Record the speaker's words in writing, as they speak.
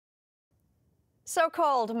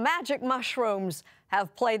So-called magic mushrooms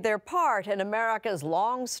have played their part in America's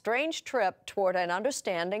long, strange trip toward an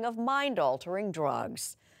understanding of mind-altering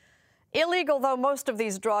drugs. Illegal though most of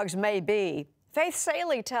these drugs may be, Faith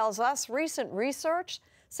Salie tells us recent research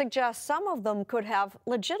suggests some of them could have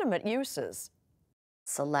legitimate uses.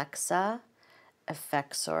 Celexa,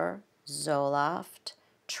 Effexor, Zoloft,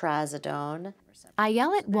 Trazodone.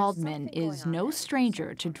 Ayelet Waldman is no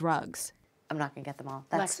stranger to drugs. I'm not going to get them all.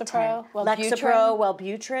 That's Lexapro, 10. Lexapro,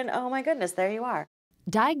 Wellbutrin. Oh my goodness, there you are.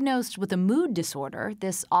 Diagnosed with a mood disorder,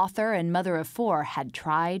 this author and mother of four had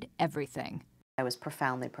tried everything. I was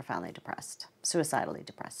profoundly, profoundly depressed, suicidally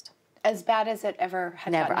depressed. As bad as it ever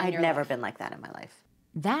had gotten in I'd your never life. been like that in my life.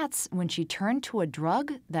 That's when she turned to a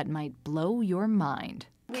drug that might blow your mind.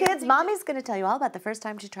 Kids, mommy's going to tell you all about the first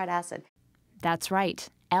time she tried acid. That's right,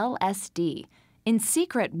 LSD. In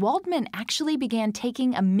secret, Waldman actually began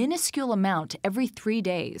taking a minuscule amount every 3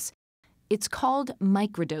 days. It's called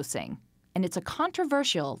microdosing, and it's a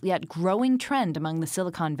controversial yet growing trend among the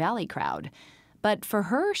Silicon Valley crowd. But for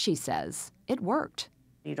her, she says, it worked.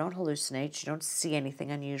 You don't hallucinate, you don't see anything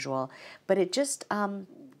unusual, but it just,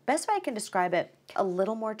 best way I can describe it, a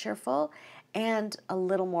little more cheerful and a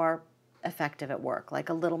little more effective at work, like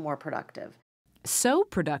a little more productive. So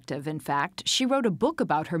productive, in fact, she wrote a book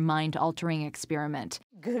about her mind-altering experiment.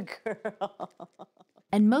 Good girl.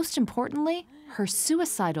 And most importantly, her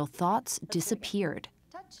suicidal thoughts disappeared.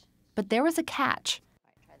 But there was a catch.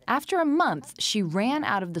 After a month, she ran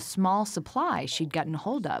out of the small supply she'd gotten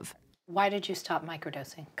hold of. Why did you stop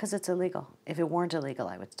microdosing? Because it's illegal. If it weren't illegal,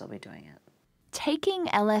 I would still be doing it. Taking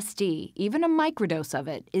LSD, even a microdose of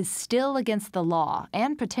it, is still against the law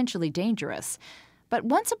and potentially dangerous. But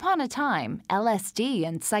once upon a time, LSD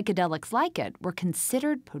and psychedelics like it were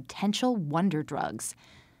considered potential wonder drugs.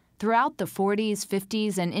 Throughout the 40s,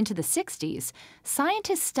 50s, and into the 60s,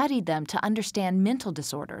 scientists studied them to understand mental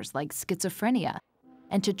disorders like schizophrenia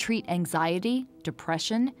and to treat anxiety,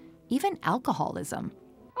 depression, even alcoholism.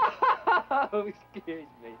 Oh, excuse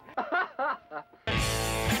me.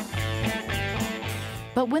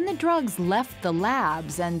 But when the drugs left the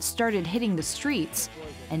labs and started hitting the streets,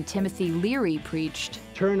 and Timothy Leary preached,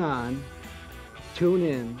 Turn on, tune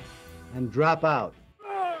in, and drop out.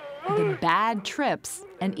 the bad trips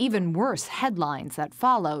and even worse headlines that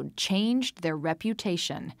followed changed their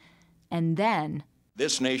reputation. And then,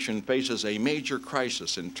 this nation faces a major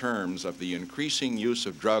crisis in terms of the increasing use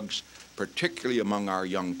of drugs, particularly among our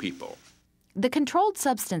young people. the Controlled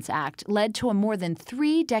Substance Act led to a more than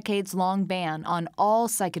 3 decades-long ban on all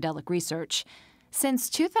psychedelic research. Since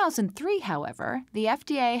 2003, however, the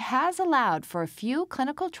FDA has allowed for a few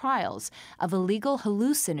clinical trials of illegal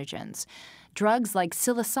hallucinogens, drugs like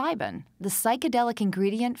psilocybin, the psychedelic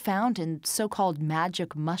ingredient found in so-called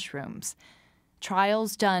magic mushrooms.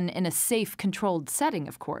 Trials done in a safe, controlled setting,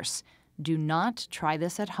 of course. Do not try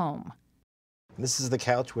this at home. This is the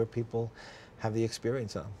couch where people have the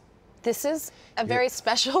experience on. This is a very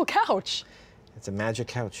special couch. It's a magic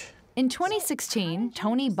couch. In 2016,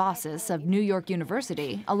 Tony Bossis of New York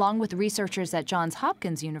University, along with researchers at Johns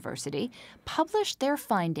Hopkins University, published their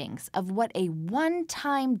findings of what a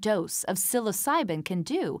one-time dose of psilocybin can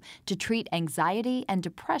do to treat anxiety and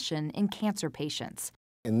depression in cancer patients.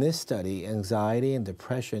 In this study, anxiety and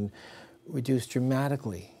depression reduced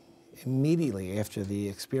dramatically, immediately after the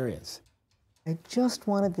experience. I just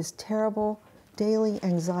wanted this terrible daily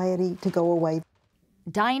anxiety to go away.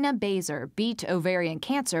 Dinah Baser beat ovarian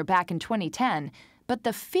cancer back in 2010, but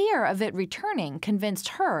the fear of it returning convinced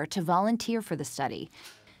her to volunteer for the study.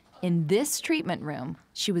 In this treatment room,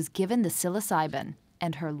 she was given the psilocybin,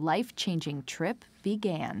 and her life-changing trip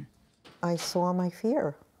began. I saw my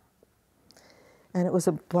fear, and it was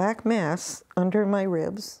a black mass under my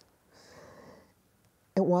ribs.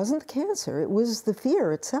 It wasn't the cancer, it was the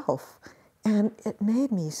fear itself. And it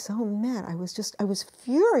made me so mad. I was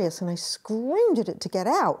furious, and I screamed at it to get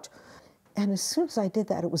out. And as soon as I did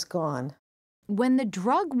that, it was gone. When the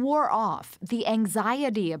drug wore off, the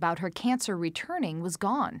anxiety about her cancer returning was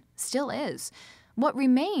gone, still is. What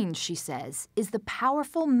remains, she says, is the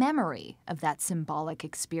powerful memory of that symbolic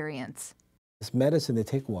experience. This medicine they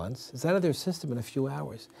take once is out of their system in a few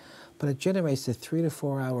hours, but it generates a 3 to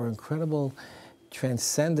 4 hour incredible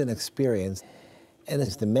transcendent experience. And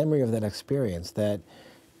it's the memory of that experience that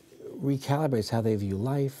recalibrates how they view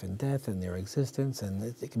life and death and their existence, and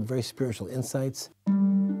it can be very spiritual insights.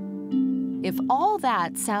 If all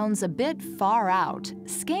that sounds a bit far out,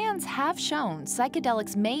 scans have shown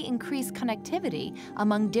psychedelics may increase connectivity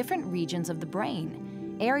among different regions of the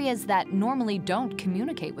brain, areas that normally don't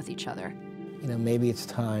communicate with each other. maybe it's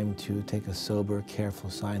time to take a sober, careful,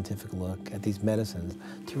 scientific look at these medicines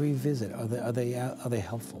to revisit, are they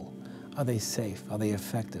helpful? Are they safe? Are they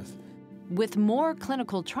effective? With more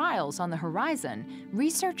clinical trials on the horizon,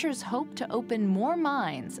 researchers hope to open more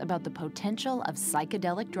minds about the potential of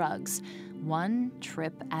psychedelic drugs, one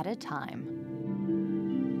trip at a time.